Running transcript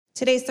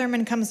Today's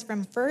sermon comes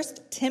from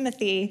 1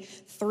 Timothy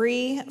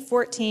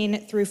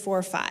 3:14 through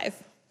 4:5.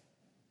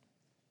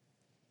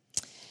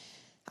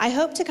 I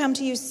hope to come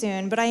to you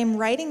soon, but I am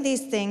writing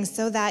these things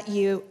so that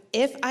you,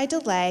 if I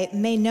delay,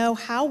 may know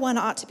how one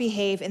ought to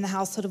behave in the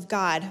household of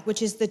God,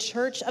 which is the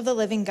church of the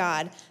living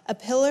God, a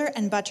pillar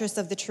and buttress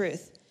of the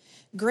truth.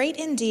 Great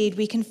indeed,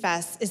 we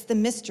confess, is the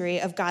mystery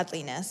of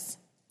godliness.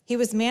 He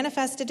was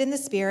manifested in the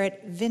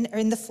spirit,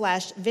 in the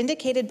flesh,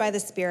 vindicated by the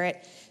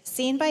Spirit,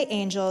 seen by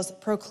angels,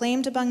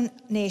 proclaimed among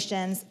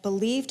nations,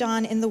 believed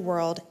on in the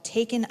world,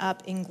 taken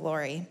up in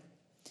glory.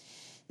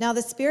 Now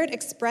the Spirit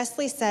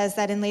expressly says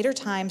that in later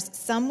times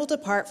some will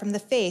depart from the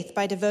faith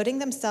by devoting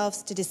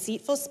themselves to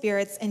deceitful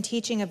spirits and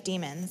teaching of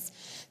demons,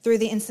 through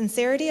the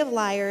insincerity of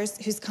liars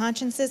whose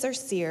consciences are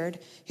seared,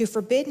 who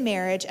forbid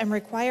marriage and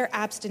require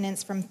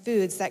abstinence from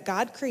foods that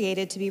God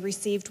created to be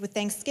received with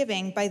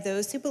thanksgiving by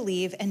those who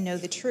believe and know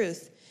the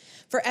truth.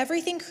 For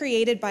everything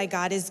created by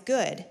God is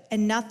good,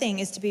 and nothing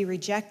is to be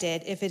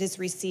rejected if it is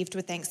received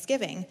with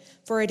thanksgiving,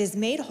 for it is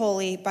made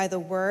holy by the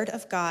word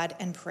of God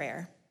and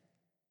prayer.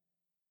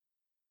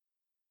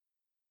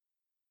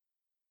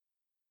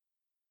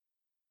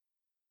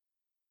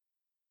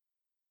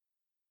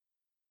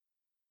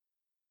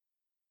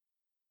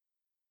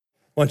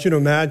 I want you to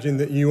imagine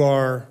that you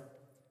are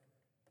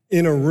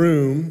in a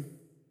room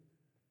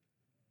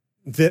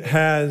that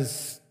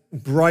has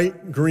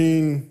bright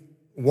green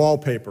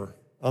wallpaper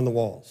on the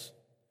walls.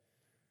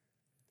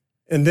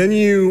 And then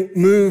you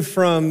move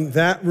from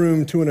that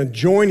room to an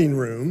adjoining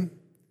room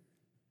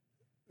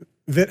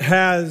that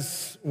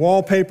has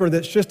wallpaper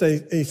that's just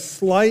a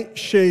slight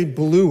shade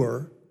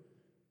bluer,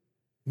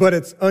 but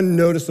it's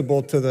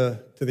unnoticeable to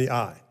the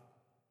eye.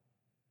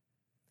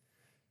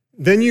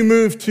 Then you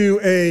move to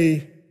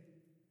a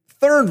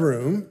third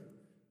room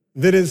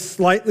that is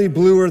slightly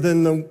bluer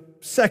than the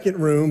second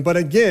room, but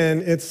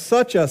again, it's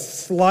such a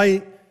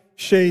slight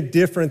shade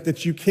different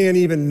that you can't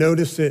even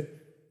notice it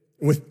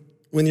with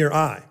your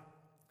eye.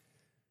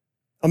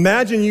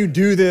 Imagine you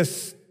do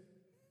this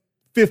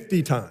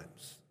 50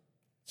 times.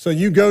 So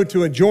you go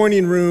to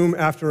adjoining room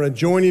after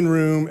adjoining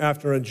room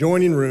after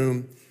adjoining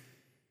room,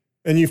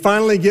 and you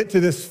finally get to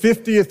this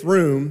 50th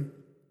room,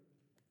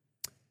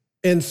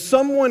 and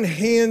someone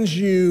hands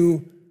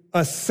you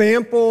a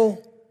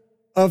sample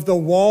of the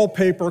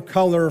wallpaper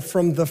color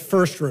from the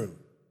first room.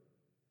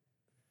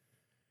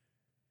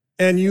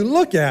 And you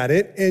look at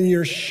it and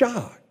you're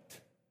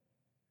shocked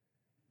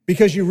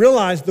because you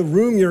realize the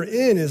room you're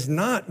in is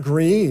not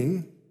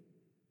green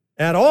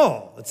at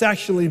all. It's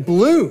actually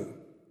blue.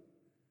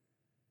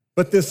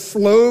 But this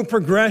slow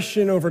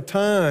progression over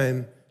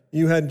time,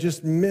 you had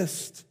just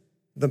missed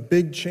the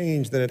big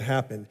change that had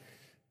happened.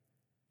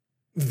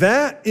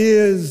 That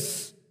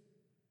is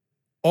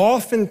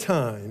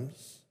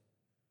oftentimes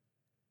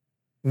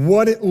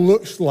what it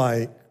looks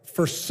like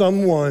for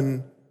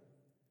someone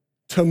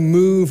to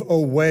move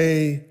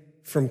away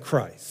from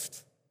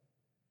Christ.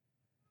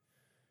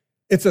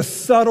 It's a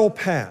subtle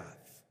path.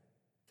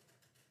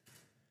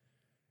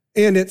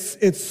 And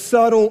it's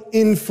subtle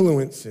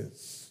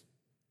influences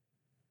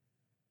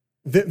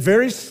that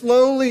very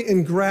slowly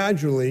and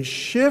gradually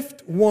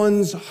shift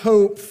one's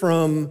hope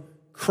from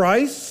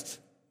Christ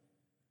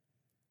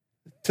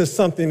to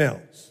something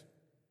else.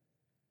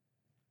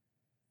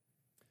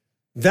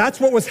 That's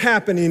what was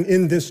happening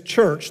in this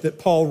church that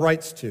Paul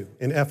writes to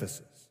in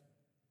Ephesus.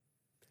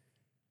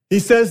 He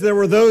says there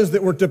were those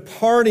that were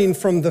departing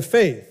from the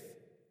faith.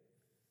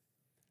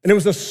 And it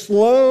was a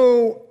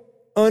slow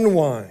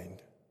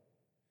unwind.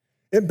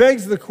 It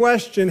begs the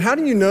question, how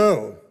do you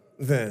know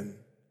then?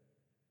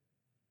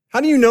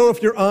 How do you know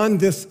if you're on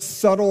this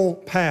subtle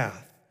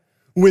path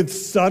with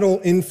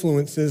subtle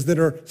influences that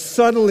are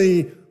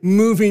subtly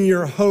moving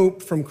your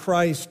hope from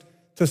Christ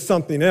to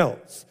something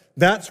else?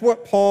 That's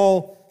what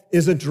Paul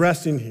is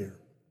addressing here.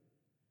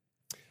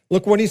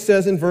 Look what he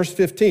says in verse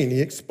 15. He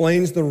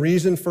explains the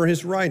reason for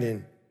his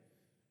writing.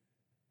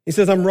 He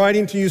says, I'm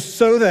writing to you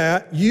so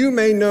that you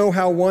may know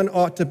how one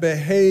ought to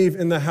behave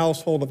in the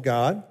household of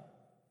God.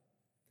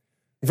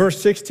 Verse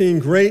 16,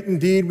 great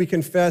indeed, we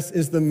confess,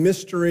 is the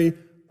mystery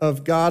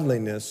of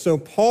godliness. So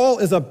Paul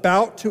is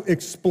about to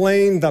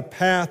explain the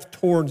path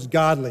towards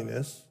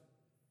godliness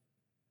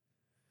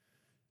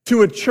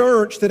to a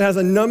church that has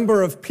a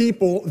number of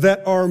people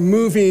that are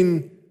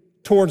moving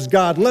towards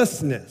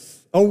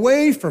godlessness,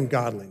 away from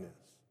godliness.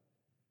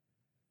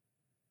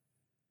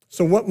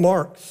 So what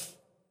marks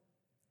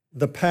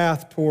the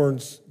path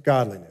towards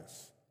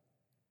godliness?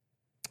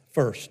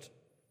 First,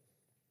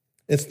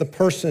 it's the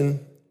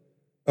person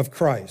of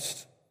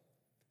Christ.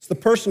 It's the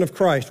person of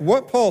Christ.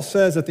 What Paul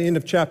says at the end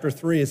of chapter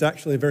 3 is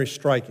actually very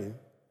striking.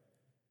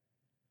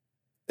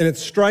 And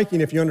it's striking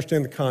if you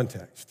understand the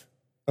context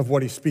of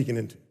what he's speaking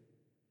into.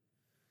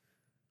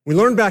 We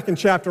learned back in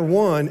chapter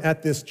 1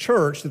 at this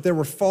church that there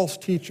were false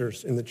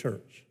teachers in the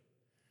church.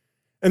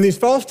 And these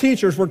false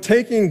teachers were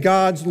taking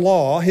God's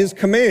law, his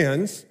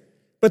commands,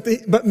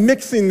 but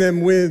mixing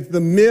them with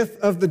the myth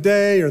of the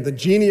day or the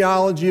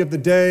genealogy of the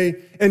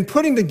day and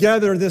putting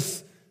together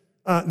this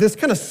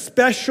kind of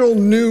special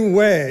new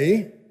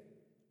way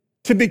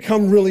to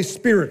become really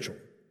spiritual,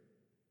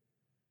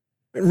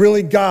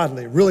 really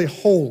godly, really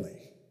holy.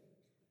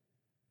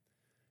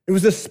 It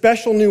was a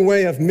special new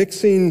way of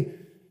mixing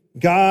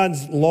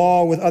God's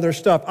law with other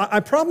stuff. I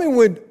probably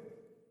would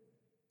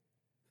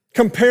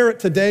compare it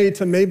today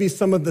to maybe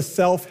some of the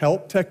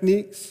self-help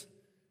techniques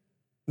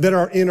that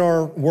are in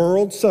our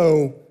world.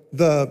 So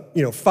the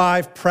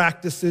 5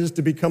 practices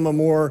to become a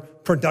more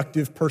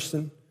productive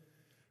person,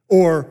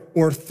 or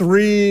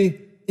 3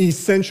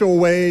 essential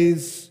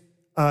ways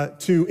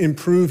to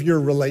improve your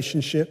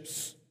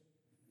relationships,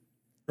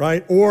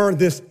 right? Or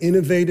this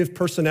innovative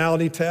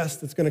personality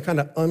test that's going to kind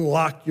of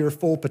unlock your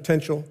full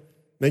potential,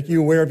 make you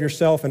aware of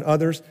yourself and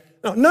others.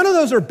 Now, none of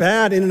those are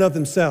bad in and of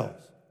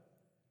themselves.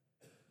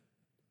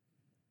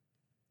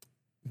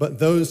 But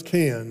those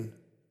can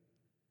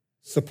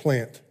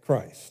supplant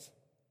Christ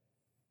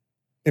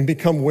and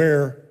become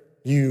where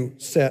you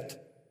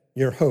set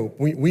your hope.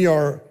 We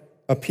are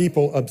a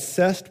people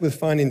obsessed with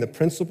finding the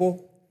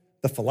principle,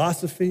 the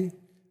philosophy,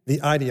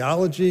 the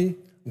ideology,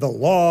 the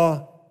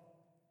law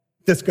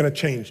that's going to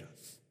change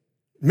us,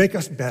 make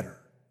us better,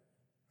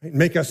 right?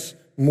 Make us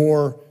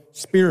more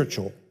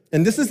spiritual.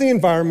 And this is the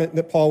environment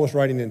that Paul was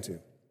writing into.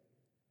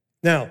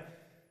 Now,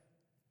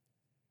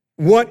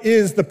 what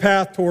is the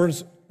path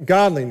towards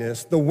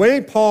godliness? The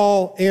way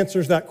Paul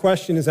answers that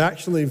question is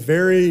actually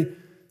very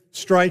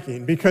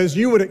striking, because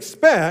you would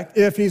expect,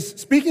 if he's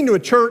speaking to a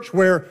church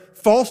where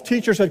false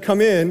teachers had come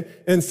in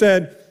and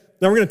said,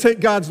 now we're going to take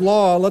God's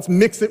law, let's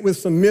mix it with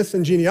some myths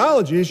and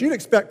genealogies, you'd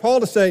expect Paul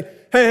to say,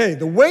 hey,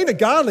 the way to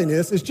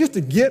godliness is just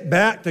to get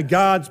back to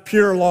God's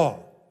pure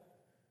law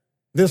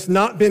that's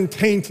not been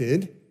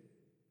tainted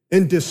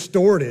and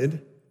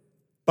distorted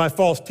by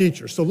false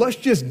teachers. So let's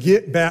just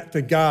get back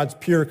to God's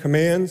pure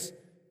commands,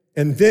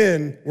 and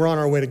then we're on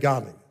our way to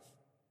godliness.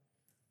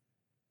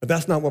 But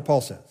that's not what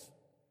Paul says.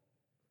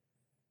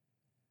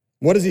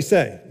 What does he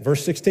say?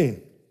 Verse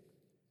 16.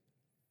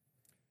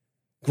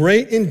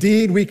 Great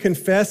indeed, we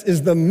confess,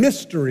 is the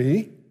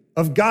mystery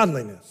of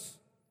godliness.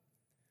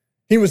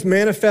 He was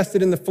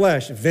manifested in the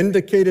flesh,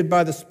 vindicated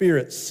by the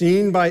Spirit,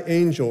 seen by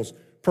angels,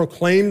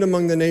 proclaimed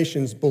among the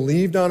nations,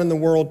 believed on in the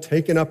world,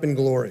 taken up in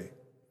glory.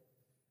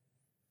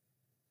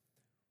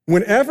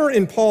 Whenever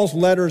in Paul's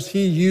letters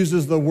he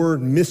uses the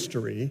word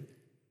mystery,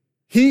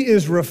 he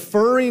is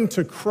referring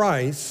to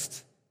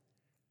Christ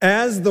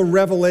as the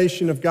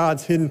revelation of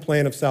God's hidden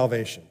plan of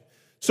salvation.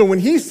 So when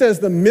he says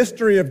the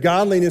mystery of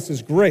godliness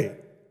is great,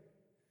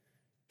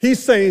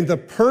 he's saying the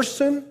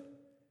person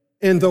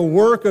and the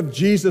work of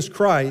Jesus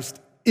Christ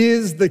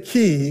is the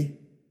key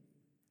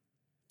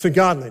to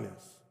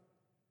godliness.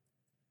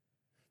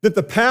 That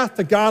the path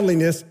to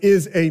godliness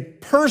is a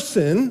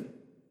person,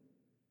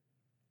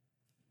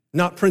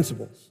 not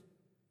principles.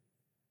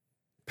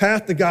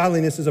 Path to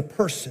godliness is a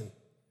person.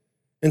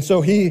 And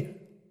so he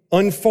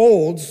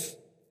unfolds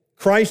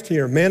Christ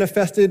here,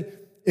 manifested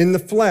in the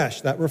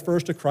flesh. That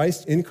refers to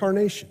Christ's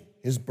incarnation,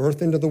 his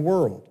birth into the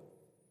world.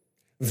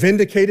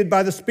 Vindicated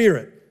by the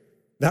Spirit.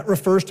 That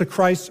refers to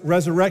Christ's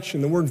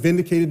resurrection. The word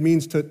vindicated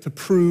means to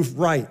prove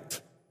right.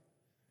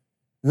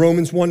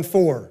 Romans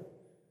 1:4.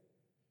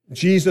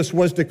 Jesus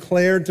was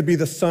declared to be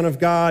the Son of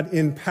God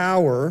in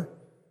power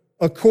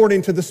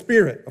according to the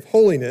Spirit of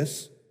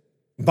holiness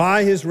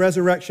by his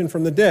resurrection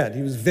from the dead.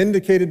 He was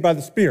vindicated by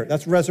the Spirit.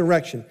 That's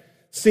resurrection.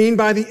 Seen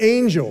by the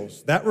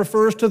angels. That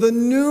refers to the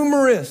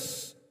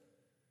numerous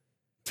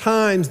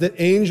times that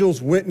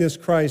angels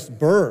witnessed Christ's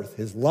birth,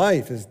 his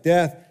life, his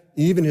death,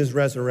 even his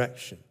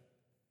resurrection.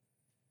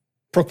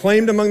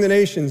 Proclaimed among the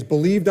nations,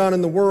 believed on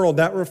in the world.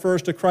 That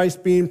refers to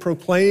Christ being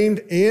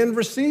proclaimed and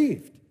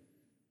received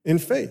in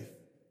faith.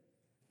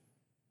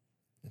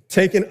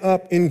 Taken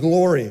up in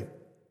glory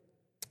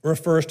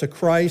refers to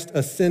Christ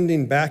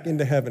ascending back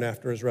into heaven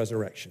after his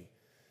resurrection,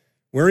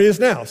 where he is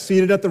now,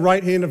 seated at the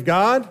right hand of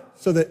God,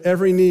 so that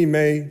every knee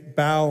may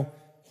bow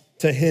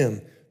to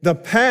him. The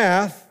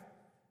path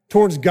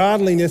towards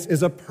godliness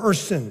is a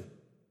person.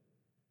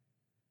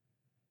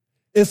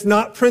 It's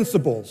not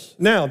principles.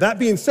 Now, that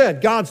being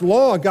said, God's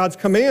law, God's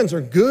commands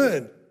are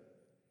good.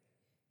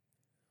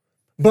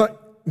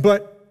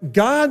 But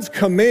God's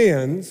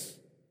commands,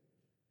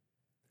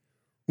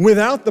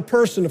 without the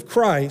person of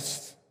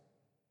Christ,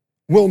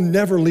 will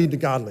never lead to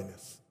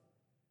godliness.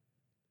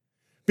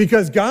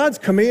 Because God's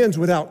commands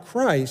without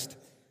Christ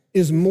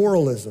is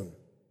moralism.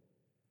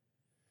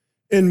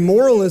 And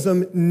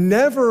moralism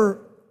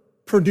never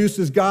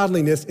produces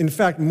godliness. In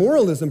fact,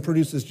 moralism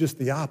produces just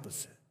the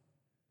opposite.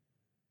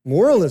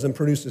 Moralism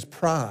produces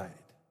pride.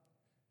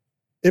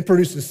 It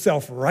produces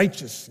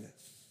self-righteousness.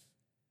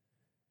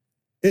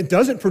 It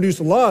doesn't produce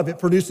love. It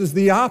produces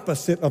the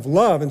opposite of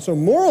love. And so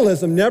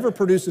moralism never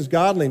produces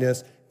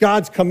godliness.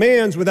 God's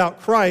commands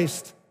without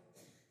Christ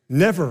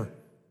never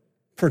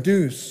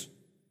produce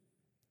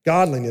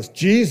godliness.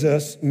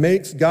 Jesus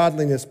makes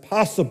godliness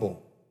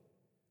possible.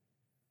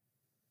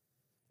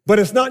 But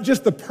it's not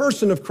just the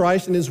person of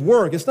Christ and his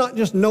work. It's not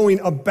just knowing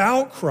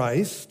about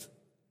Christ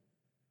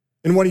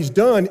and what he's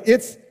done.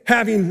 It's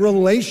having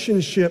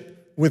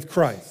relationship with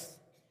Christ.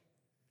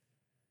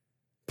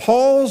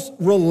 Paul's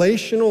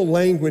relational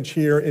language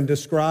here in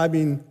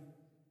describing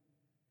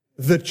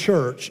the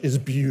church is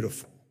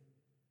beautiful.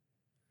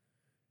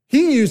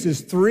 He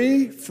uses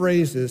 3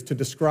 phrases to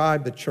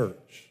describe the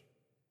church,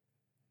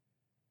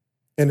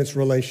 and it's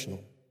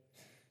relational.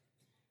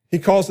 He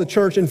calls the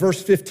church in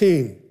verse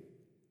 15,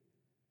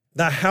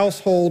 the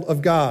household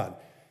of God.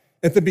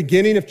 At the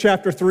beginning of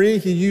chapter 3,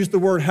 he used the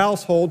word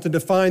household to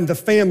define the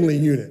family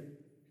unit.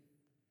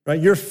 Right?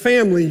 Your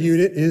family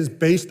unit is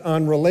based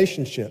on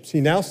relationships.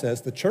 He now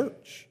says the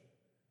church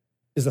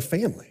is a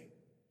family.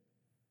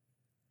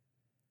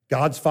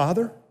 God's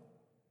Father,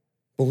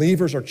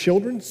 believers are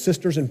children,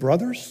 sisters and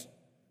brothers.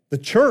 The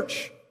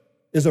church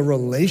is a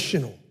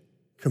relational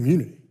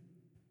community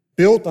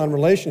built on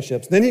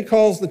relationships. Then he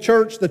calls the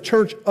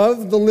church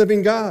of the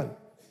living God.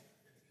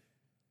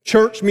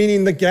 Church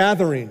meaning the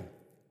gathering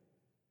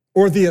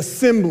or the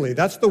assembly.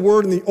 That's the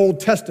word in the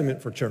Old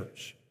Testament for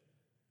church,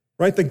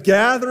 right? The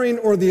gathering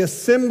or the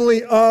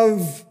assembly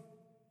of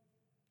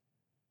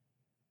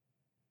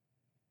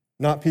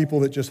not people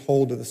that just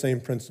hold to the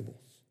same principles,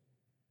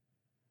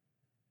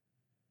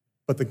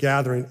 but the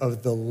gathering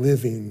of the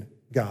living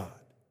God.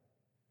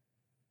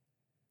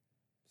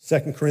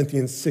 2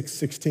 Corinthians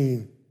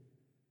 6:16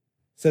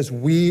 says,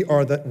 we,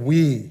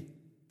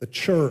 the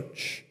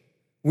church,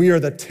 we are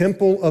the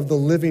temple of the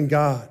living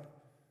God.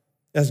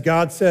 As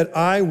God said,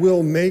 I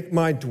will make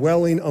my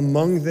dwelling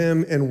among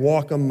them and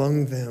walk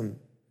among them.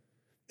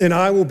 And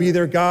I will be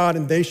their God,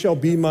 and they shall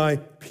be my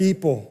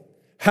people.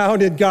 How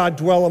did God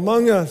dwell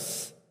among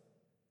us?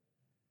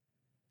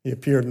 He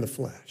appeared in the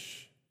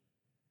flesh.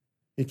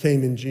 He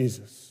came in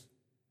Jesus.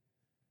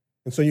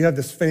 And so you have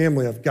this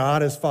family of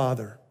God as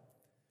Father.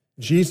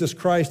 Jesus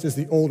Christ is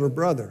the older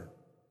brother.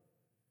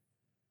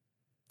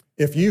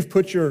 If you've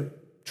put your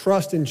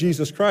trust in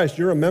Jesus Christ,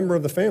 you're a member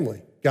of the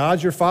family.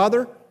 God's your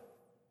Father,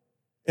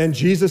 and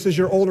Jesus is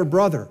your older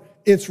brother.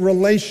 It's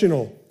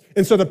relational.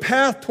 And so the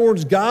path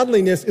towards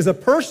godliness is a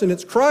person,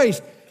 it's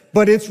Christ,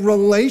 but it's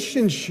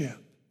relationship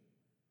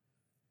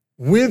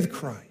with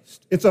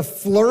Christ. It's a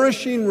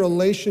flourishing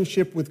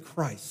relationship with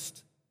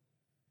Christ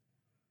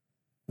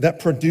that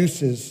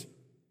produces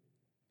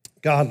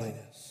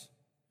godliness.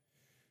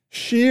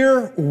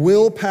 Sheer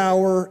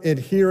willpower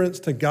adherence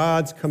to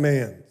God's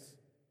commands,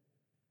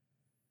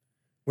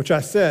 which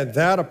I said,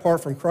 that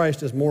apart from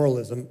Christ is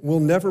moralism, will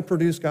never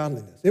produce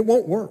godliness. It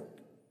won't work.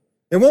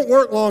 It won't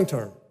work long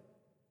term.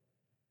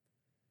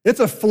 It's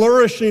a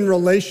flourishing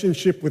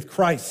relationship with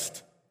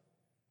Christ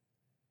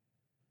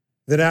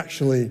that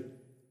actually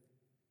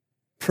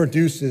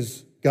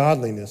produces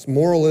godliness.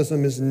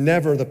 Moralism is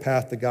never the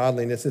path to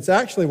godliness. It's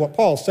actually what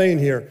Paul's saying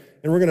here,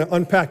 and we're going to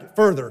unpack it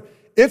further.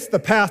 It's the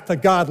path to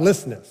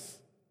godlessness.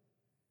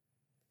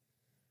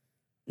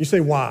 You say,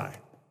 why?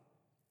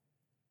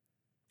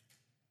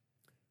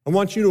 I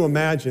want you to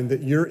imagine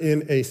that you're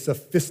in a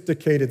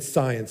sophisticated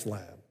science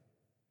lab,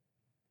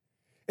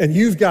 and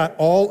you've got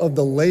all of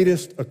the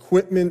latest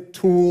equipment,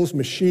 tools,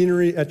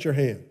 machinery at your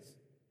hands.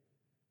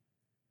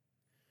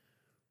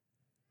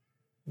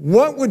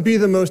 What would be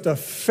the most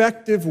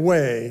effective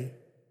way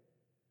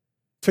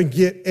to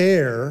get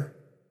air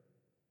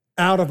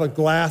out of a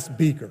glass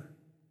beaker?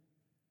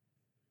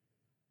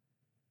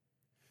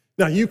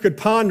 Now, you could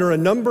ponder a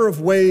number of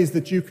ways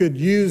that you could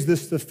use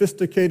this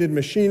sophisticated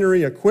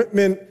machinery,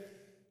 equipment,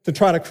 to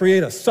try to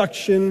create a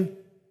suction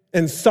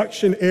and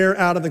suction air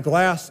out of the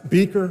glass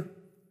beaker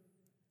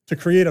to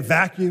create a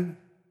vacuum.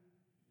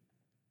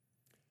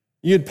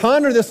 You'd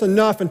ponder this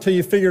enough until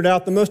you figured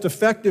out the most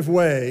effective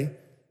way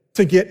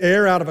to get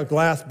air out of a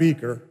glass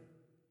beaker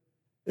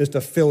is to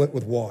fill it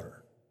with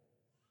water.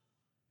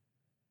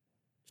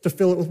 It's to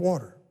fill it with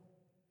water.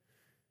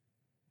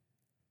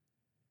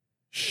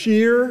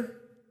 Sheer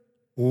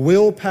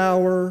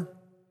willpower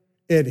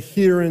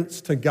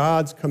adherence to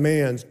God's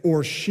commands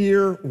or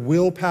sheer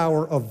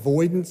willpower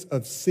avoidance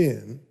of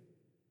sin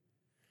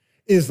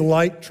is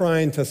like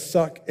trying to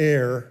suck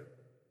air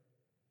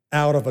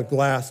out of a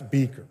glass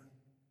beaker.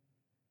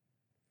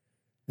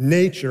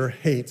 Nature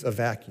hates a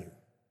vacuum.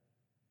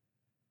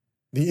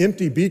 The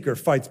empty beaker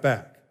fights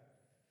back.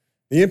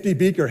 The empty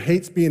beaker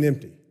hates being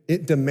empty.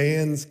 It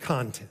demands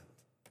content.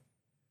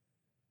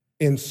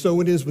 And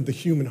so it is with the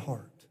human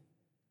heart.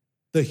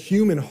 The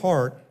human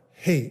heart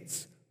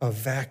hates a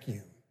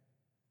vacuum.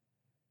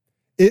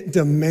 It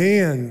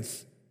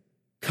demands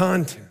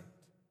content.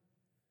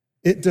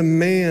 It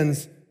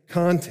demands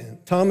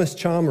content. Thomas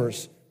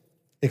Chalmers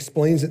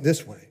explains it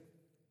this way.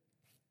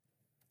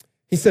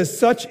 He says,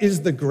 such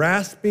is the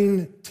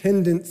grasping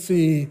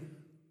tendency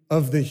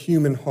of the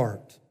human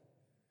heart,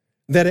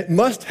 that it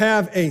must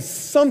have a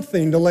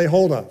something to lay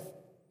hold of,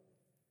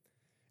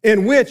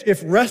 in which,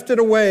 if wrested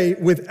away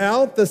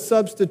without the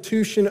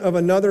substitution of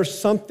another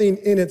something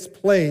in its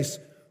place,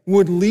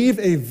 would leave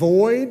a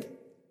void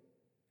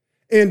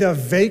and a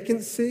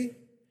vacancy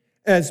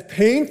as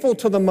painful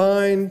to the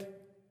mind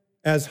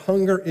as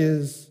hunger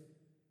is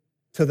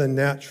to the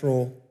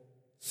natural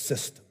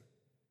system.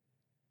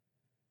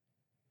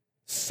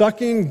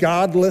 Sucking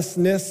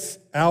godlessness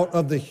out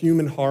of the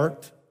human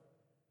heart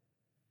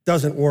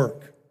doesn't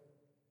work.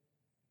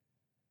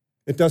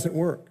 It doesn't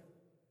work.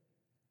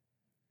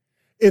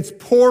 It's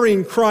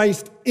pouring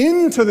Christ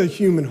into the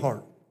human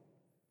heart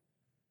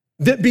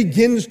that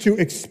begins to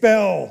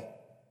expel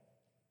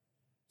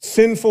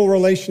sinful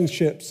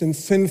relationships and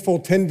sinful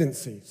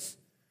tendencies.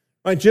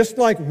 Right? Just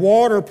like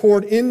water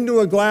poured into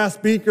a glass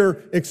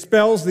beaker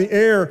expels the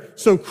air,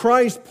 so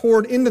Christ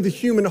poured into the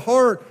human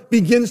heart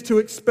begins to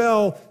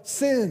expel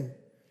sin.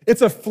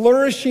 It's a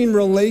flourishing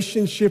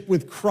relationship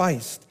with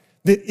Christ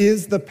that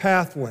is the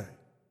pathway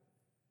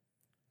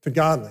to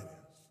godliness.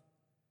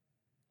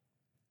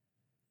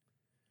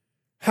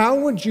 How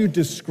would you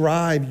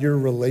describe your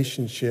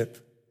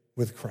relationship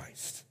with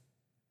Christ?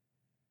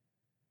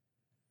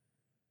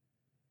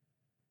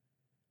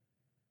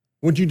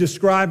 Would you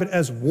describe it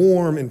as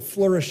warm and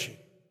flourishing?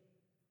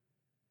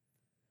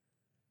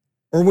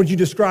 Or would you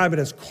describe it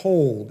as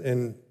cold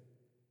and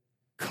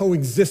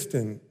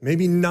coexistent,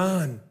 maybe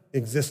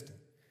non-existent?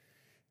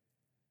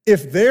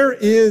 If there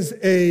is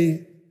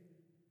a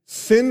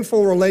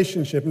sinful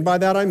relationship, and by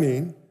that I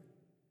mean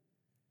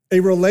a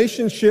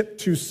relationship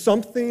to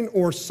something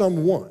or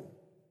someone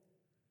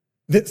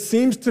that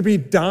seems to be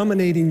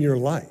dominating your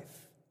life,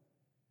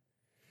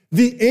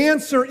 the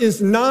answer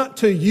is not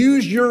to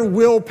use your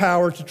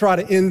willpower to try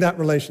to end that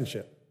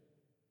relationship,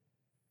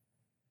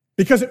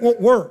 because it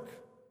won't work.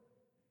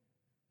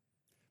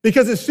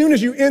 Because as soon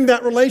as you end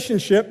that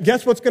relationship,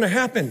 guess what's going to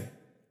happen?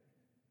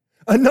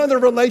 Another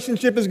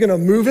relationship is going to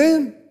move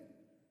in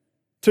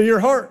to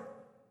your heart.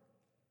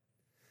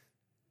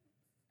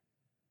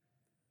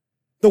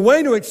 The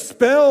way to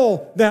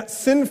expel that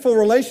sinful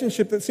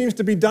relationship that seems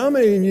to be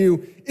dominating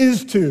you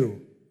is to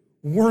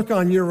work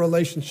on your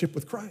relationship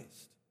with Christ,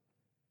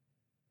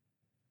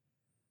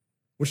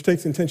 which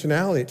takes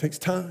intentionality, it takes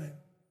time,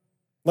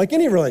 like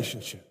any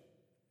relationship.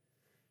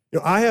 You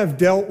know, I have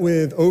dealt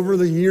with, over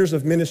the years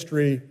of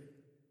ministry,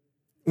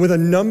 with a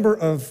number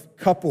of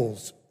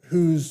couples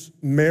whose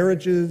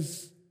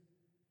marriages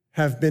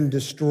have been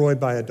destroyed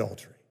by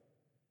adultery.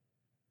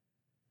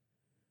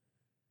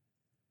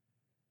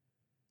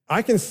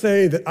 I can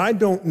say that I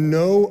don't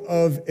know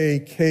of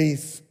a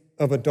case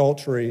of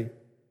adultery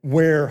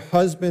where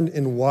husband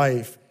and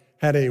wife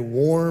had a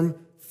warm,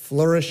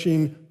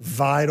 flourishing,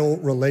 vital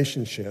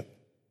relationship,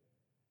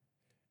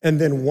 and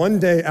then one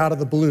day out of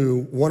the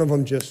blue, one of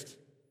them just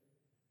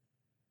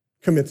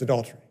commits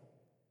adultery.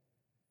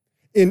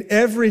 In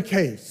every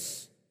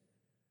case,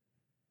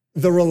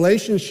 the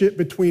relationship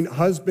between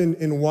husband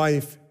and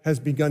wife has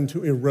begun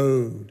to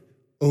erode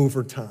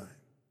over time.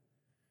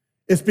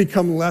 It's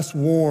become less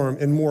warm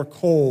and more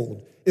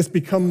cold. It's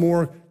become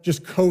more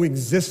just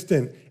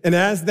coexistent. And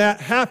as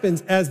that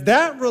happens, as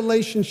that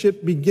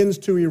relationship begins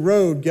to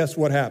erode, guess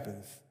what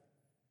happens?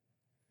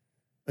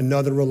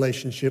 Another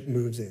relationship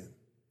moves in.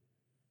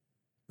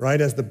 Right?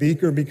 As the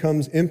beaker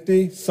becomes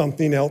empty,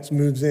 something else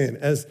moves in.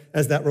 As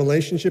that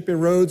relationship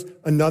erodes,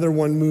 another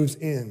one moves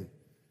in.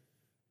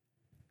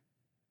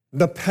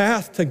 The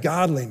path to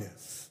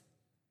godliness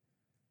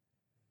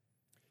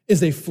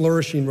is a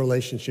flourishing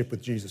relationship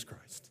with Jesus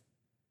Christ.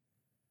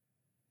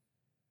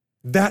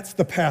 That's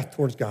the path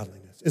towards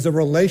godliness, is a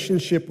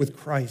relationship with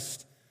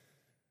Christ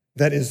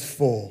that is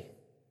full.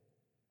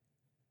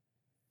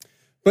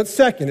 But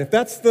second, if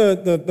that's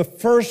the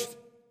first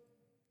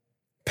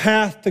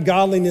path to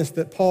godliness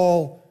that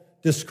Paul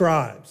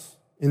describes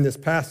in this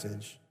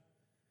passage,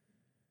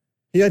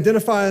 he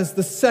identifies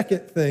the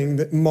second thing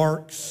that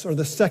marks, or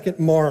the second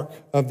mark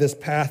of this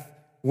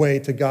pathway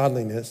to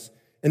godliness,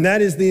 and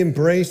that is the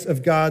embrace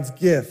of God's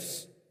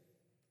gifts.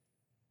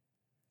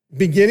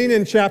 Beginning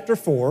in chapter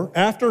 4,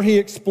 after he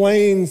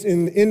explains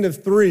in the end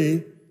of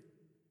 3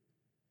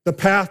 the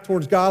path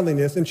towards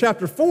godliness, in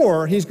chapter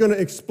 4, he's going to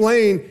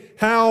explain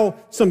how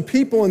some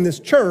people in this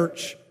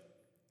church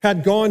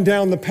had gone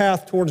down the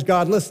path towards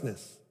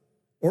godlessness,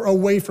 or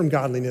away from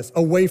godliness,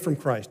 away from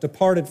Christ,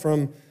 departed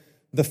from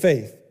the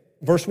faith.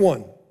 Verse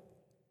 1.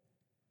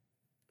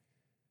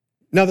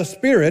 Now the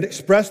Spirit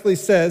expressly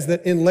says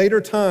that in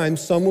later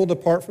times some will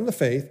depart from the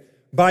faith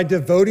by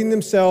devoting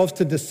themselves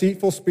to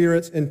deceitful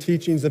spirits and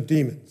teachings of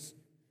demons.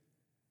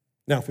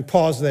 Now, if we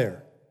pause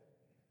there,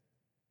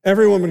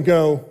 everyone would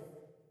go,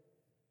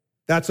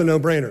 that's a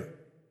no-brainer,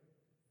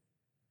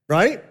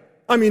 right?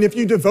 I mean, if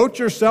you devote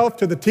yourself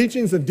to the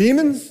teachings of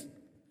demons,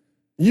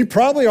 you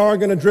probably are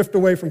going to drift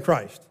away from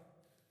Christ,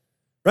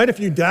 right? If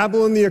you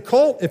dabble in the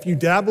occult, if you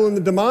dabble in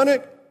the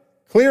demonic,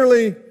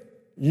 clearly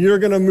you're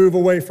going to move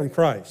away from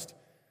Christ.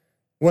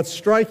 What's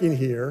striking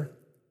here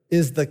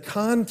is the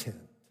content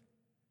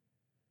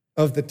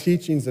of the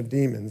teachings of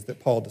demons that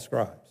Paul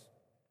describes.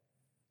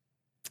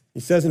 He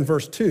says in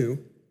verse 2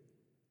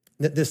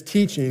 that this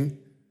teaching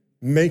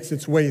makes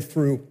its way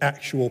through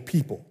actual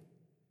people,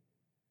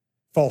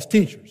 false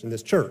teachers in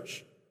this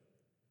church,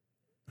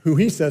 who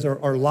he says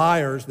are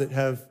liars that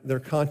have their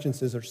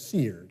consciences are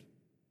seared.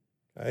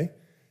 Okay?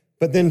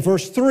 But then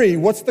verse 3,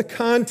 what's the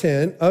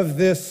content of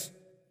this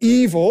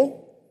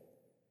evil,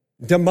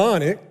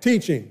 demonic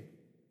teaching?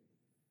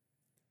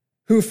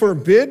 Who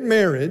forbid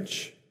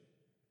marriage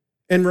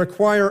and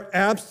require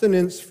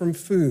abstinence from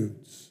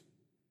foods.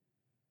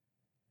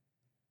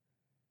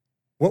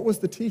 What was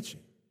the teaching?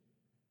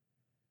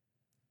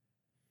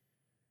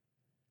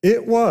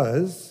 It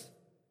was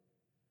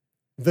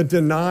the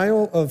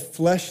denial of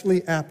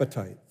fleshly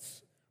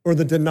appetites or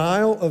the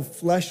denial of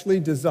fleshly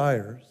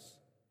desires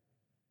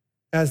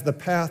as the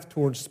path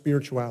towards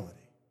spirituality,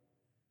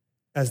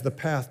 as the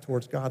path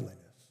towards godliness.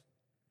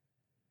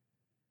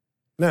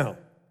 Now,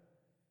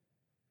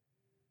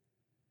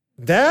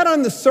 that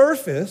on the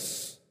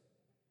surface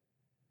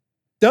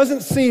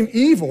doesn't seem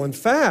evil. In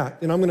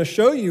fact, and I'm going to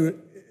show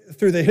you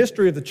through the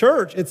history of the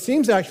church, it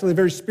seems actually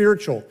very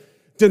spiritual.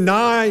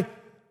 Deny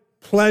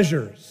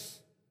pleasures.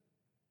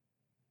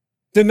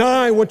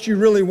 Deny what you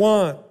really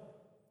want.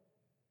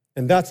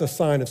 And that's a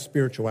sign of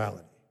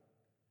spirituality.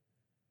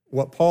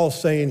 What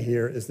Paul's saying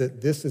here is that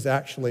this is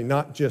actually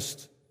not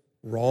just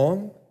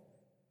wrong,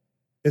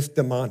 it's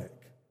demonic.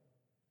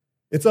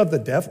 It's of the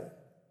devil.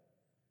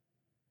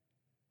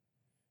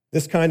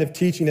 This kind of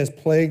teaching has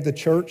plagued the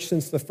church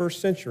since the first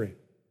century.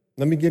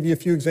 Let me give you a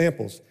few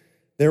examples.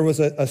 There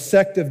was a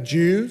sect of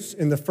Jews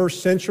in the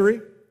first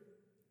century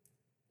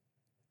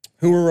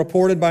who were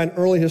reported by an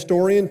early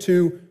historian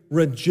to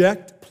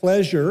reject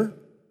pleasure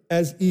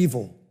as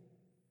evil,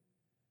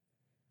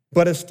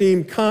 but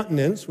esteem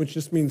continence, which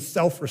just means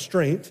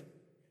self-restraint,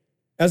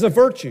 as a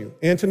virtue,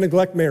 and to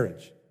neglect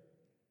marriage.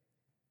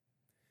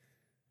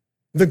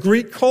 The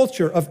Greek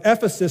culture of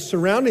Ephesus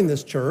surrounding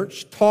this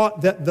church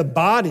taught that the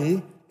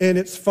body and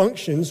its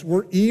functions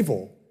were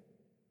evil,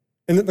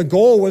 and that the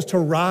goal was to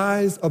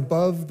rise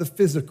above the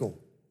physical,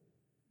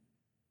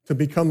 to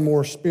become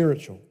more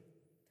spiritual.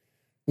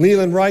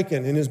 Leland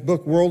Ryken, in his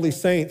book Worldly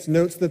Saints,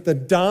 notes that the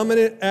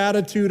dominant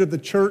attitude of the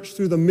church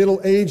through the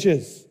Middle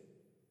Ages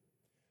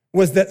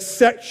was that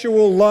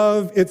sexual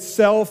love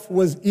itself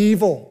was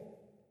evil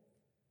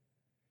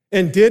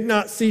and did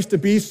not cease to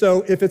be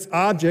so if its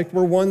object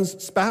were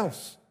one's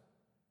spouse.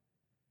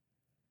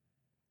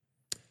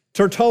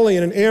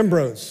 Tertullian and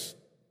Ambrose,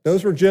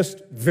 those were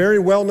just very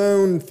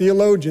well-known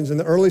theologians in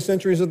the early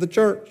centuries of the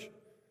church,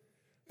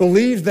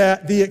 believed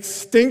that the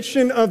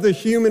extinction of the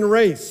human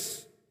race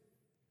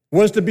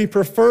was to be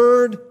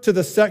preferred to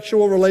the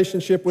sexual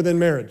relationship within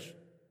marriage.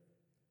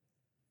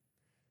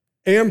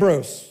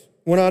 Ambrose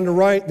went on to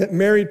write that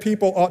married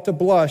people ought to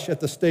blush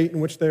at the state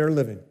in which they are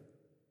living.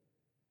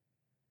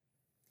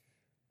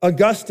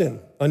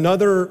 Augustine,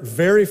 another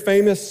very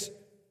famous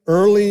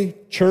early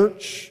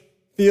church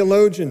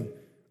theologian,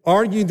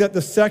 argued that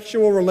the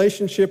sexual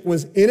relationship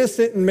was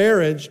innocent in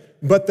marriage,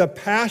 but the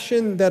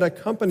passion that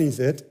accompanies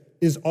it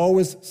is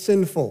always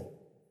sinful.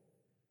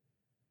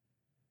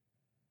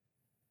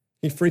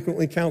 He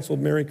frequently counseled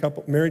married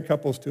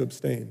couples to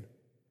abstain.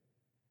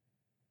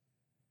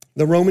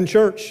 The Roman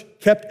Church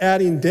kept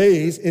adding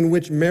days in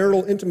which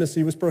marital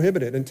intimacy was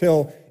prohibited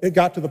until it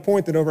got to the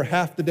point that over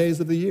half the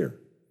days of the year,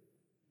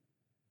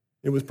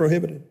 it was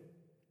prohibited.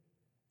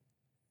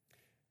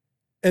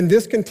 And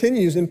this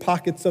continues in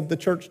pockets of the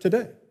church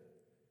today.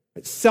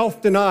 It's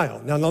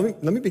self-denial. Now,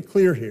 let me be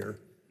clear here.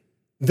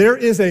 There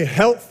is a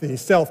healthy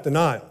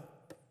self-denial.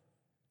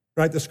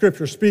 Right? The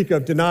scriptures speak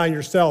of deny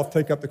yourself,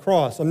 take up the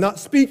cross. I'm not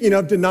speaking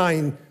of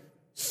denying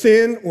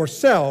sin or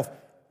self,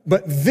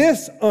 but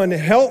this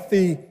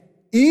unhealthy,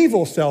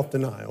 evil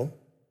self-denial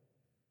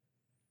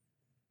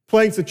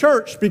plagues the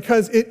church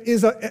because it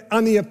is,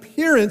 on the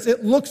appearance,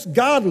 it looks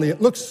godly,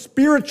 it looks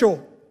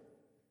spiritual.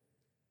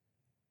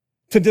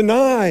 To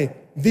deny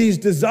these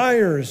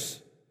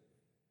desires,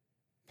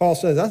 Paul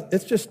says,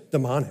 it's just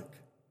demonic.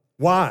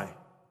 Why?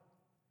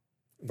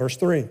 Verse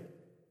 3.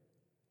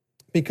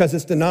 Because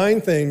it's denying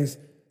things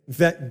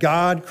that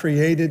God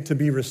created to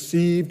be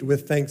received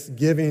with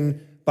thanksgiving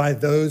by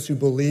those who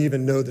believe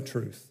and know the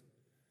truth.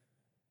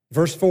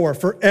 Verse 4,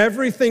 for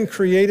everything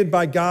created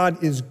by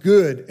God is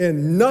good,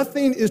 and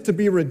nothing is to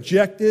be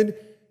rejected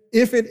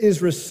if it is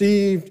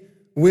received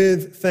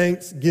with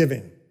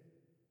thanksgiving.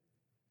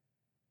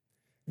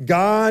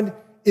 God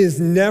is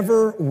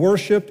never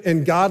worshiped,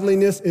 and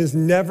godliness is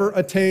never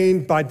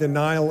attained by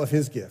denial of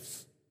his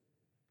gifts.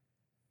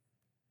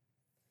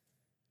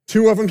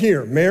 Two of them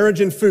here,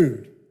 marriage and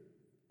food,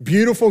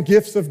 beautiful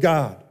gifts of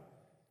God.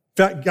 In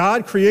fact,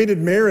 God created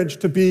marriage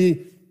to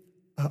be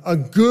a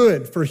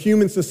good for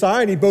human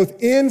society,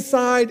 both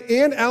inside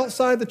and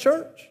outside the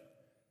church.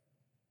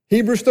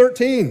 Hebrews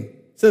 13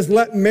 says,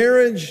 let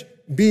marriage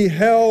be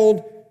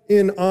held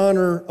in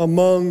honor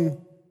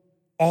among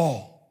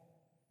all.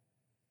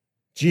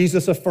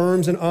 Jesus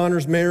affirms and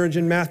honors marriage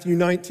in Matthew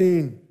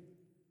 19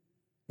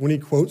 when he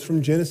quotes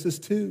from Genesis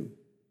 2.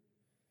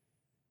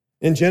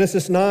 In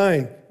Genesis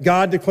 9,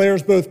 God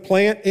declares both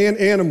plant and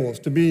animals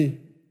to be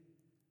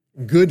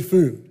good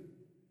food.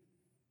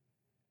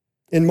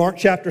 In Mark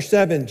chapter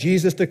 7,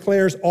 Jesus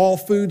declares all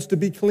foods to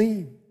be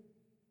clean.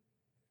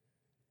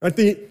 Right?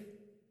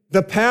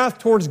 The path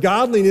towards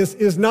godliness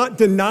is not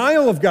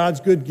denial of God's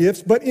good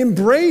gifts, but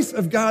embrace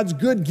of God's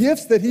good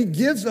gifts that he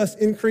gives us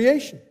in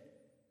creation.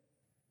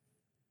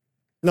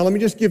 Now, let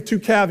me just give two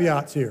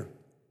caveats here.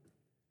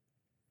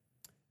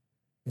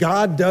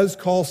 God does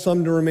call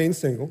some to remain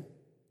single.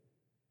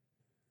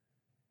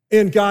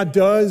 And God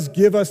does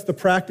give us the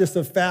practice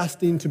of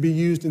fasting to be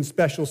used in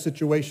special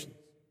situations.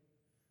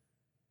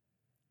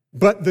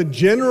 But the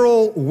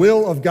general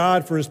will of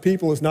God for his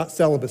people is not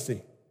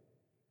celibacy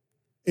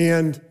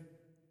and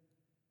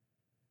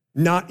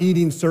not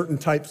eating certain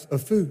types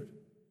of food.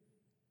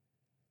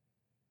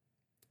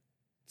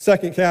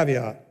 Second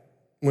caveat,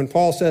 when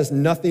Paul says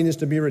nothing is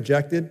to be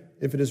rejected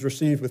if it is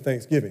received with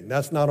thanksgiving,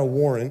 that's not a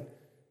warrant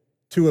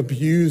to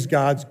abuse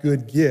God's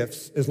good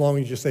gifts as long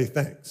as you say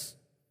thanks.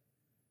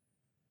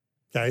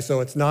 Okay, so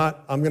it's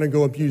not, I'm going to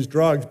go abuse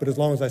drugs, but as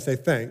long as I say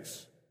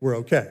thanks, we're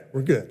okay,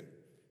 we're good.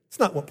 It's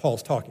not what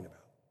Paul's talking about.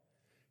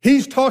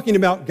 He's talking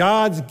about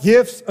God's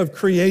gifts of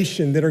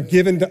creation that are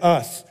given to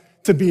us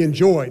to be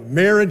enjoyed,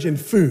 marriage and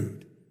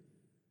food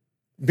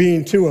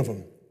being two of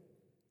them.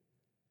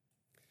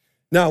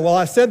 Now, while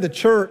I said the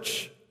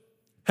church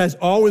has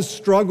always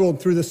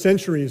struggled through the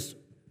centuries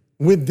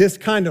with this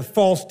kind of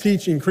false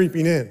teaching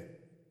creeping in,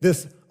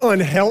 this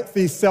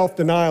unhealthy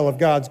self-denial of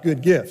God's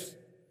good gifts,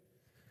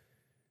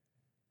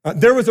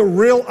 there was a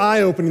real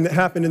eye-opening that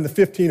happened in the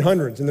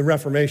 1500s in the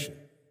Reformation.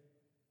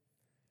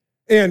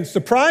 And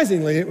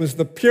surprisingly, it was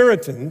the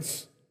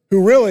Puritans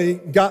who really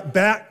got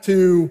back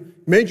to,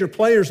 major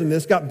players in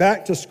this, got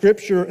back to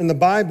Scripture and the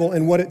Bible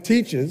and what it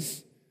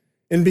teaches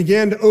and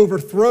began to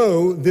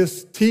overthrow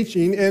this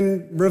teaching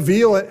and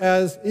reveal it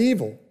as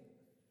evil.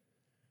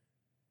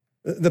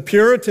 The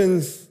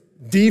Puritans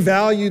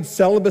devalued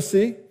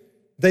celibacy,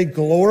 they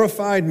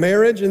glorified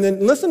marriage, and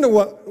then listen to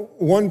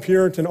what one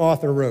Puritan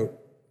author wrote.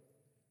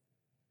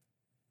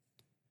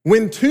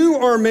 When two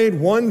are made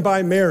one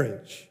by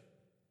marriage,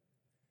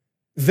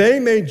 they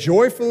may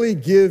joyfully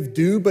give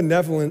due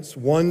benevolence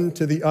one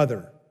to the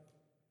other.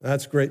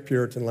 That's great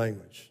Puritan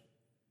language.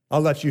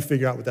 I'll let you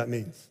figure out what that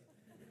means.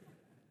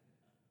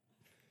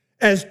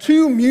 As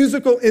two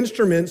musical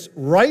instruments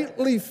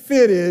rightly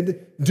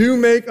fitted do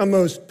make a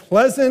most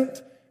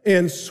pleasant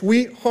and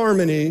sweet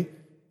harmony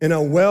in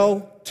a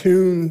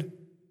well-tuned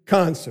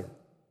concert.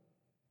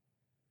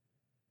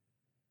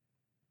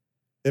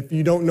 If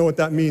you don't know what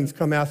that means,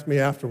 come ask me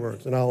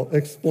afterwards and I'll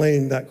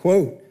explain that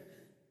quote.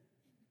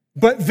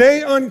 But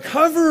they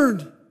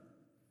uncovered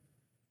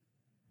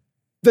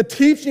the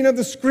teaching of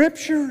the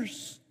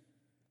Scriptures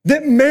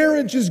that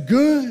marriage is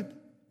good,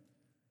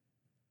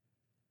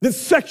 that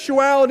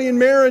sexuality in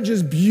marriage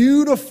is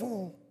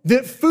beautiful,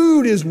 that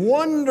food is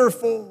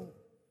wonderful,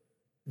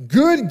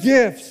 good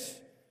gifts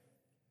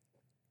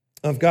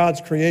of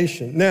God's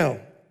creation. Now,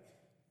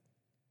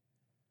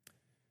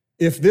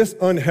 if this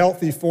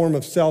unhealthy form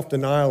of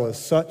self-denial is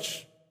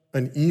such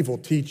an evil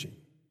teaching,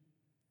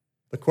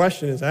 the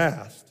question is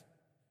asked,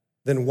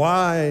 then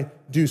why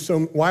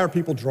are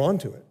people drawn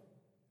to it?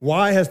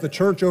 Why has the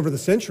church over the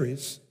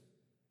centuries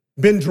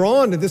been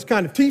drawn to this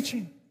kind of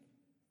teaching?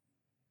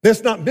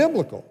 That's not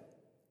biblical.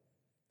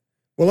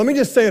 Well, let me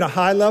just say at a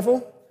high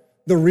level,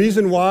 the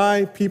reason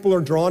why people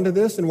are drawn to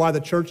this and why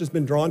the church has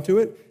been drawn to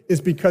it is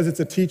because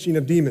it's a teaching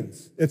of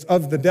demons. It's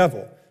of the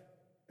devil.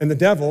 And the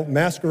devil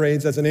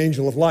masquerades as an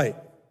angel of light.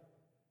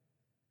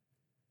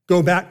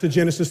 Go back to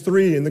Genesis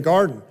 3 in the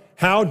garden.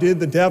 How did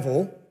the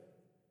devil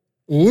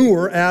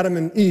lure Adam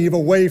and Eve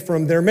away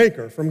from their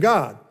maker, from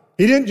God?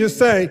 He didn't just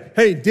say,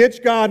 hey,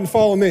 ditch God and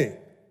follow me.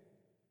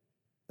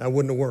 That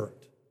wouldn't have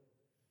worked.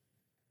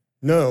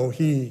 No,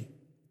 he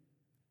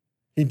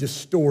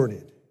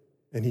distorted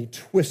and he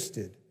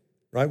twisted,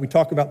 right? We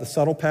talk about the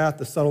subtle path,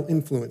 the subtle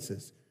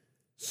influences.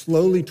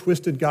 Slowly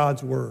twisted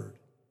God's word.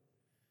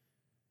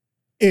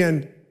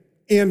 And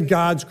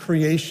God's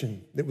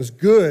creation that was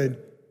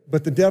good,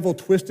 but the devil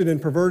twisted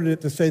and perverted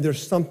it to say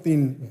there's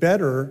something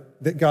better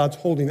that God's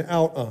holding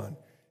out on.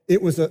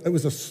 It was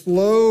a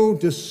slow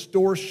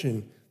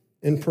distortion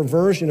and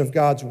perversion of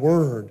God's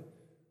word,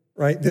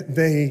 right, that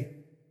they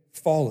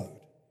followed.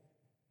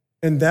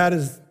 And that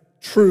is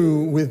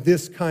true with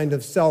this kind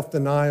of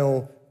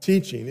self-denial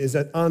teaching, is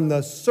that on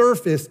the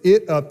surface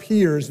it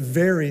appears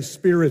very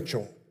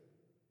spiritual.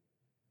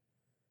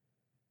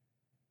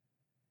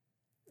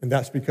 And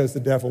that's because the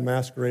devil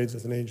masquerades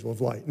as an angel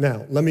of light.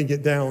 Now, let me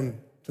get down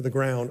to the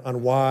ground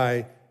on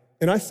why,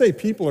 and I say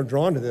people are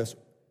drawn to this,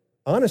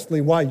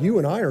 honestly, why you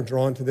and I are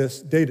drawn to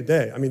this day to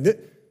day. I mean,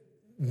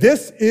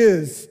 this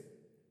is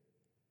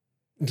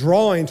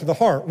drawing to the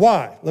heart.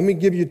 Why? Let me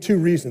give you two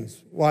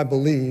reasons why I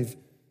believe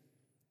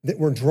that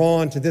we're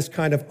drawn to this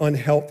kind of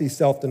unhealthy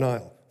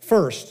self-denial.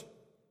 First,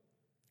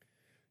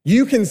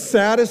 you can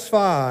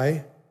satisfy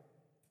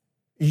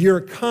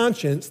your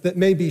conscience that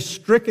may be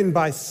stricken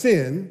by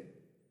sin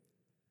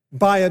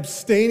by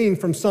abstaining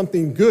from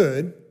something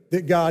good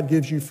that God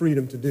gives you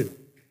freedom to do.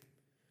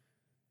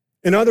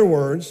 In other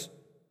words,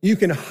 you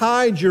can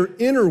hide your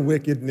inner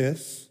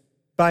wickedness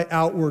by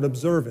outward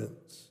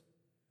observance.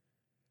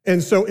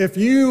 And so if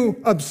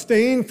you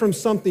abstain from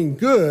something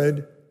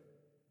good,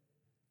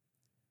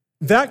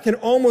 that can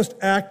almost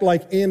act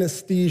like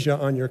anesthesia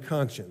on your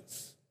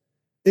conscience.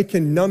 It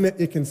can numb it,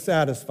 it can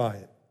satisfy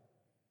it.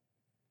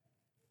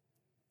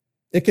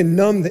 It can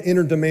numb the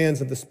inner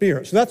demands of the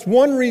Spirit. So that's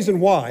one reason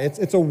why.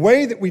 It's a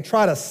way that we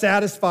try to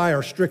satisfy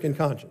our stricken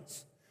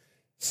conscience.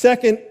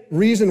 Second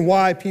reason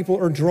why people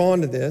are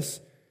drawn to this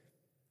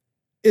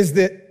is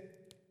that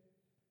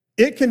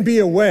it can be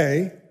a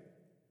way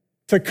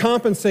to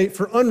compensate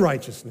for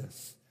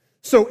unrighteousness.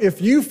 So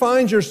if you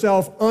find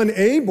yourself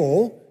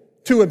unable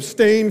to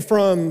abstain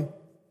from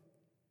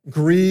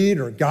greed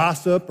or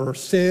gossip or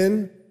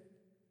sin,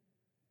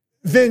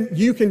 then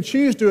you can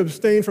choose to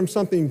abstain from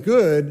something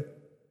good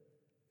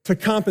to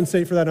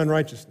compensate for that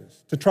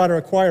unrighteousness, to try to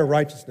acquire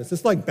righteousness.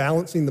 It's like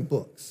balancing the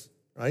books,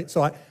 right?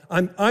 So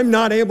I'm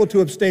not able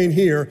to abstain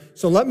here,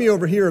 so let me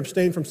over here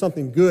abstain from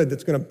something good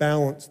that's going to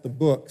balance the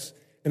books,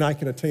 and I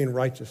can attain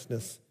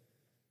righteousness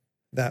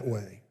that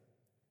way.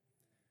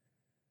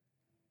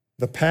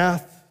 The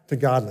path to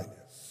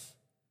godliness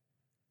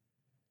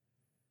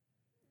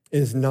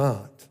is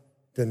not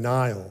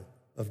denial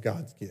of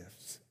God's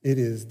gifts. It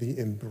is the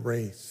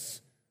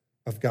embrace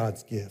of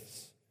God's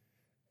gifts.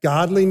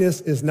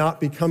 Godliness is not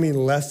becoming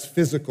less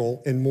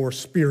physical and more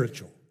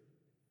spiritual.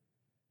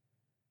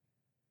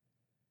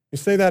 You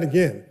say that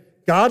again.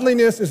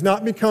 Godliness is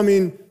not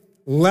becoming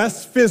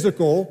less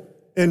physical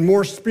and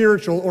more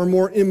spiritual or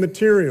more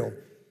immaterial.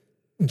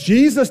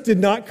 Jesus did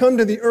not come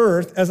to the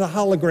earth as a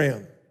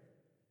hologram.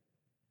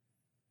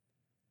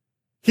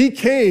 He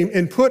came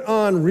and put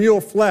on real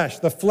flesh.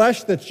 The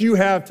flesh that you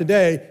have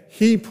today,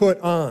 he put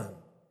on.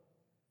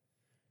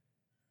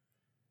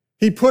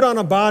 He put on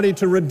a body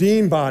to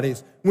redeem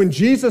bodies. When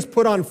Jesus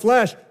put on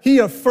flesh, he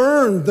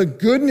affirmed the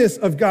goodness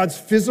of God's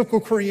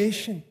physical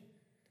creation,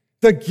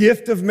 the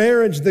gift of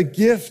marriage, the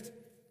gift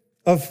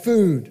of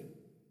food.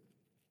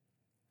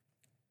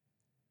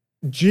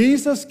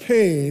 Jesus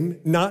came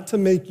not to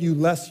make you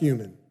less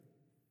human,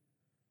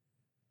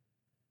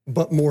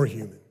 but more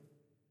human.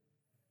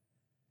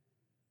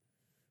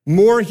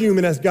 More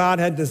human as God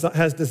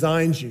has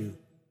designed you,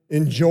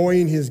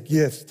 enjoying his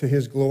gifts to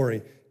his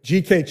glory.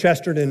 G.K.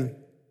 Chesterton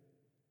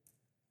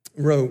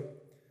wrote,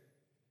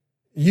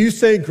 "You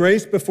say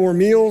grace before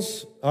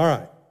meals, all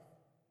right.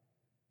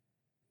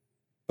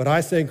 But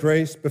I say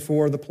grace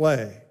before the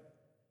play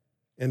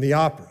and the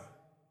opera,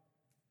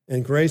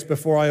 and grace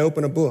before I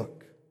open a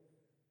book,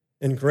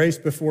 and grace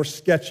before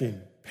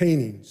sketching,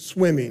 painting,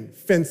 swimming,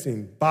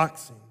 fencing,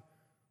 boxing,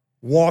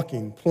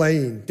 walking,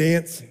 playing,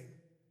 dancing,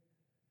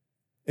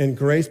 and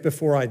grace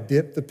before I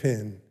dip the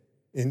pen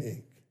in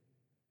ink."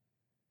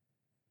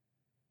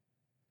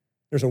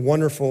 There's a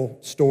wonderful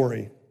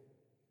story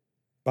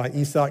by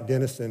Isak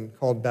Dinesen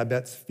called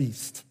Babette's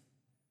Feast.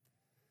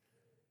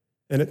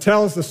 And it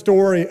tells the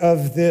story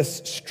of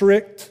this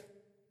strict,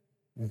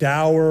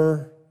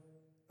 dour,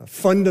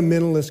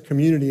 fundamentalist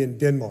community in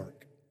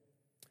Denmark.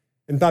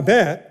 And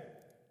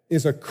Babette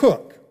is a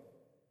cook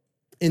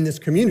in this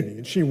community,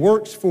 and she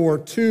works for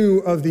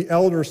two of the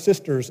elder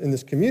sisters in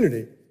this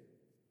community.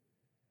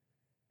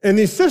 And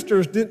these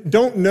sisters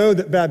don't know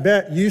that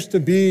Babette used to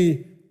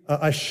be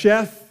a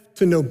chef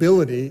to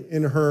nobility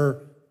in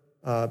her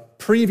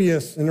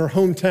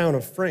hometown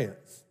of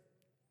France.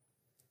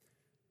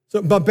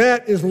 So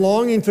Babette is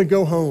longing to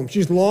go home.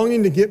 She's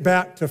longing to get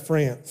back to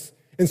France.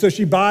 And so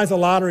she buys a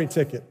lottery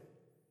ticket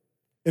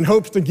in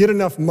hopes to get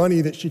enough money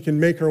that she can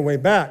make her way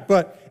back.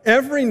 But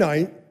every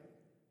night,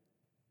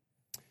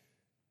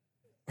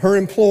 her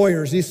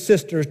employers, these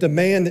sisters,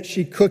 demand that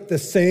she cook the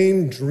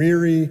same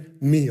dreary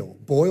meal,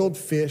 boiled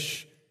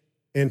fish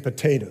and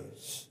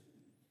potatoes,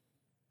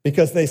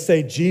 because they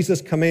say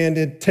Jesus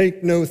commanded,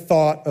 "Take no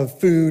thought of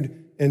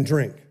food and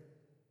drink."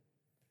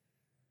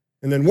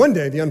 And then one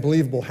day, the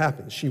unbelievable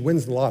happens. She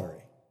wins the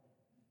lottery.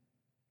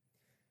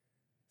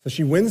 So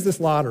she wins this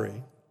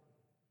lottery,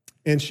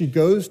 and she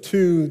goes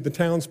to the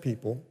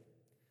townspeople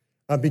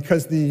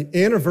because the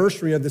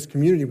anniversary of this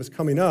community was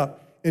coming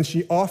up, and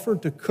she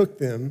offered to cook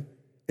them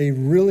a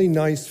really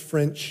nice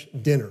French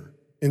dinner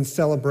in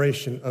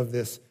celebration of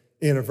this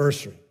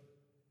anniversary.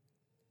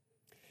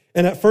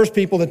 And at first,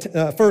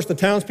 the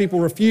townspeople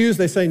refuse.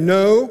 They say,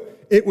 "No,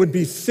 it would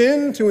be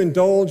sin to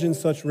indulge in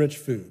such rich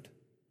food."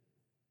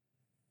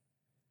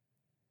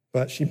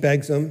 But she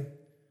begs them.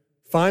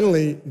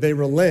 Finally, they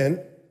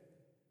relent,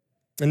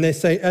 and they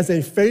say, "As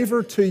a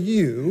favor to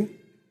you,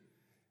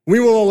 we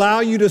will allow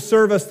you to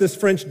serve us this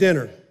French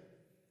dinner."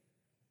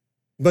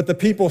 But the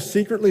people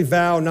secretly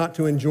vow not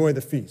to enjoy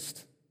the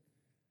feast,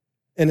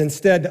 and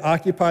instead to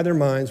occupy their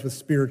minds with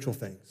spiritual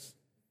things,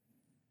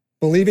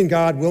 believing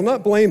God will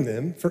not blame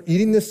them for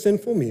eating this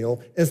sinful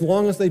meal as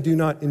long as they do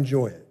not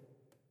enjoy it.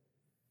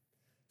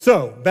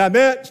 So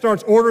Babette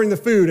starts ordering the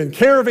food, and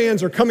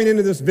caravans are coming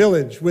into this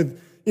village with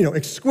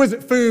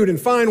exquisite food and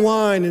fine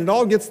wine, and it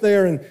all gets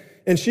there,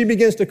 and she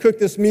begins to cook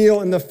this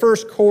meal, and the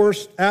first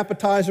course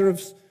appetizer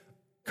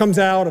comes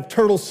out of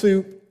turtle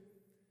soup,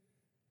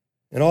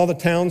 and all the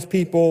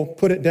townspeople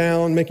put it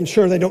down, making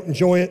sure they don't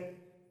enjoy it.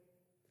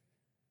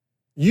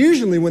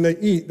 Usually when they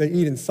eat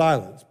in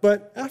silence,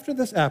 but after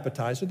this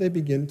appetizer, they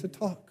begin to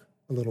talk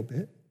a little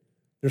bit.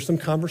 There's some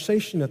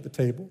conversation at the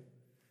table.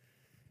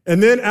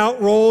 And then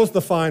out rolls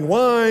the fine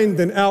wine,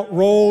 then out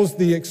rolls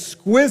the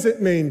exquisite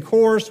main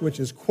course, which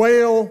is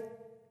quail.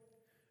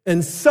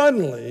 And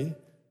suddenly,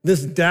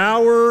 this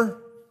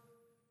dour,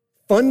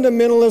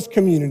 fundamentalist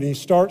community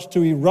starts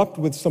to erupt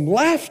with some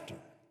laughter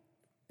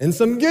and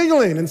some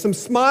giggling and some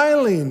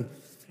smiling,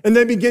 and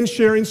they begin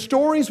sharing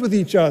stories with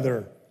each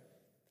other.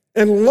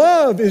 And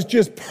love is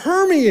just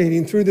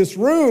permeating through this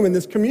room, and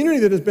this community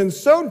that has been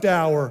so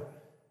dour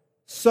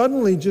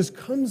suddenly just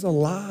comes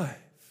alive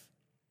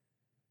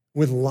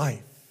with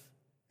life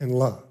and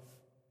love.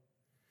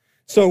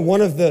 So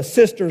one of the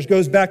sisters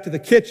goes back to the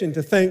kitchen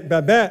to thank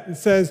Babette and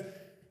says,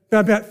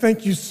 Babette,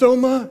 thank you so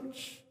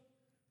much.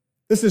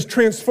 This has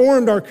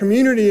transformed our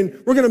community,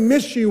 and we're going to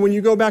miss you when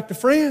you go back to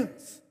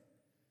France.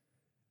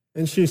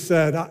 And she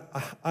said,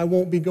 I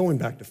won't be going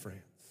back to France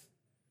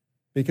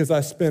because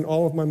I spent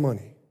all of my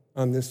money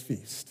on this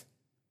feast.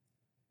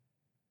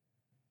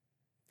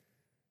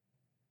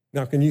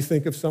 Now, can you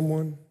think of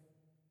someone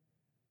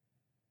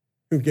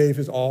who gave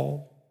his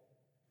all,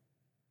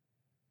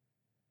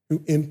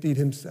 who emptied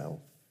himself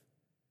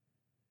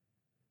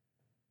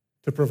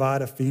to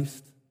provide a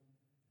feast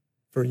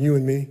for you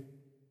and me?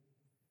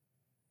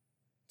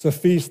 It's a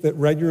feast that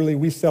regularly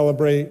we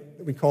celebrate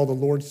that we call the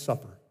Lord's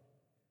Supper.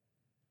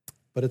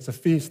 But it's a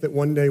feast that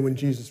one day when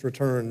Jesus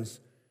returns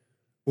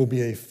will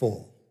be a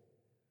full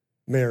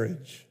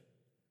marriage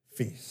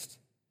feast.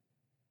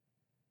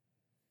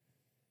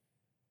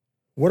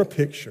 What a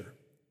picture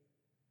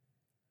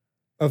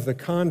of the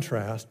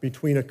contrast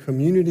between a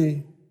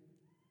community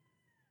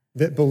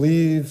that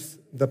believes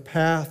the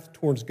path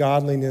towards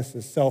godliness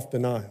is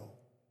self-denial,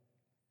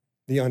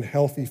 the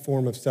unhealthy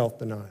form of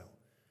self-denial,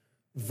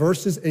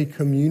 versus a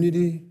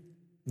community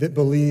that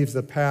believes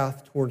the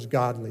path towards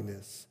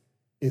godliness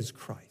is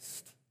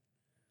Christ,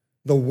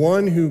 the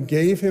one who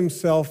gave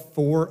himself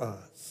for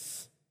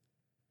us,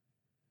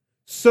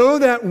 so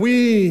that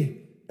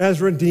we,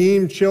 as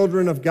redeemed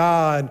children of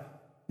God,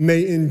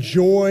 may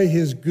enjoy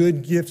his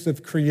good gifts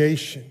of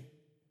creation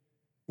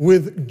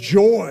with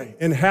joy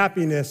and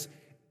happiness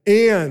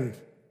and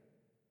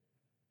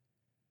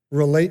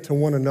relate to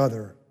one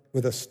another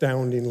with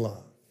astounding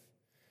love.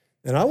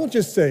 And I will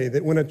just say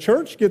that when a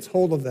church gets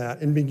hold of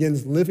that and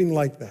begins living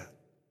like that,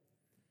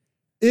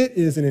 it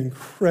is an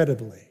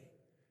incredibly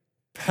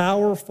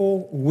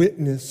powerful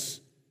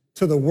witness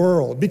to the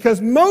world, because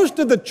most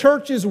of the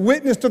church's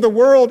witness to the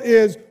world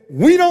is,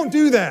 we don't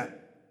do that,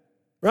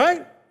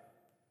 right?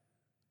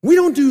 We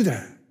don't do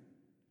that.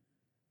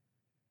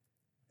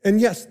 And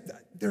yes,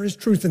 there is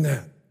truth in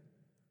that.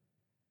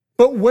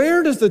 But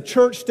where does the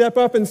church step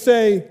up and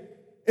say,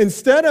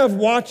 instead of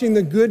watching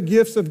the good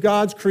gifts of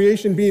God's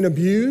creation being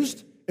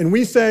abused, and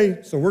we say,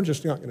 so we're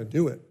just not going to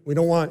do it. We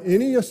don't want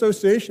any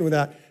association with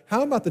that.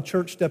 How about the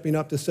church stepping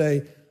up to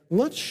say,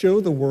 let's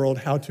show the world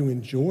how to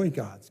enjoy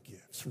God's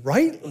gifts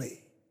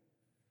rightly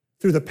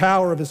through the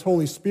power of his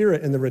Holy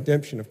Spirit and the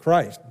redemption of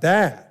Christ.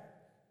 That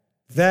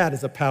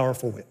is a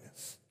powerful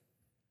witness.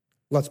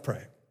 Let's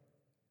pray.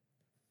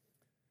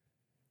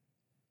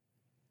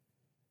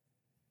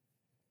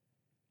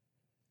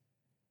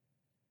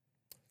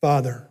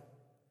 Father,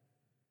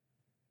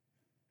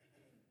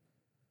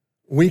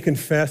 we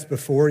confess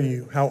before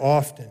you how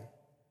often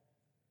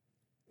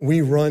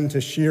we run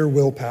to sheer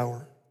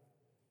willpower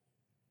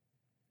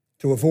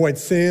to avoid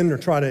sin or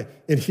try to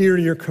adhere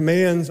to your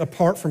commands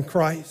apart from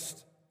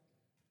Christ.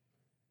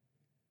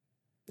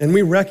 And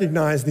we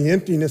recognize the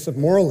emptiness of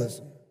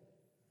moralism,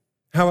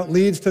 how it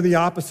leads to the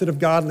opposite of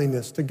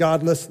godliness, to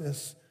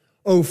godlessness.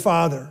 Oh,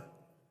 Father,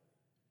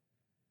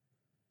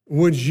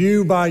 would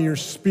you, by your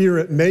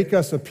Spirit, make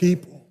us a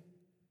people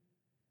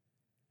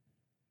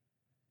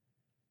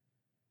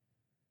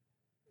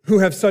who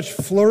have such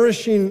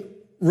flourishing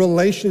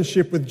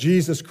relationship with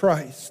Jesus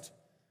Christ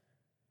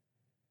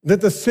that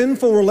the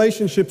sinful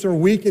relationships are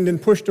weakened and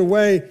pushed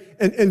away,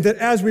 and that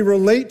as we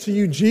relate to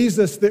you,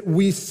 Jesus, that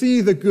we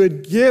see the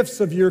good gifts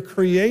of your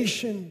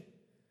creation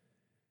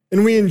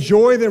and we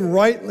enjoy them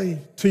rightly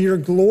to your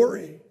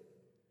glory.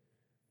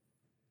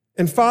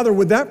 And Father,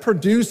 would that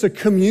produce a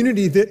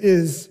community that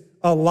is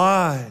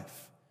alive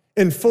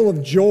and full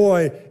of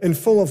joy and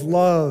full of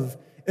love,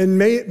 and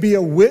may it be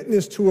a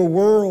witness to a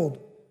world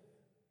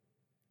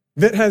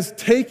that has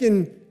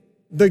taken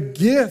the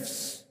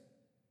gifts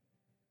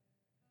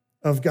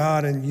of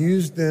God and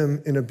used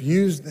them and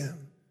abused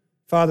them.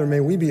 Father,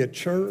 may we be a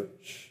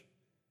church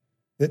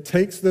that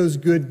takes those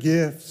good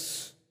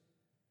gifts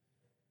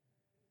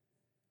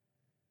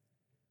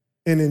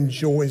and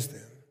enjoys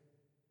them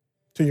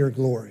to your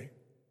glory.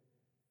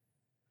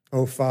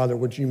 Oh, Father,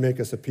 would you make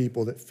us a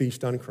people that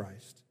feast on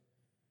Christ,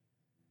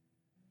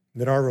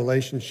 that our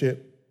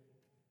relationship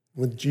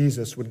with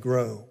Jesus would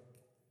grow,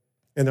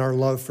 and our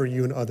love for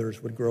you and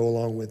others would grow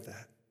along with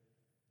that.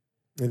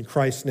 In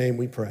Christ's name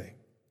we pray.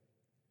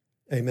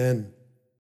 Amen.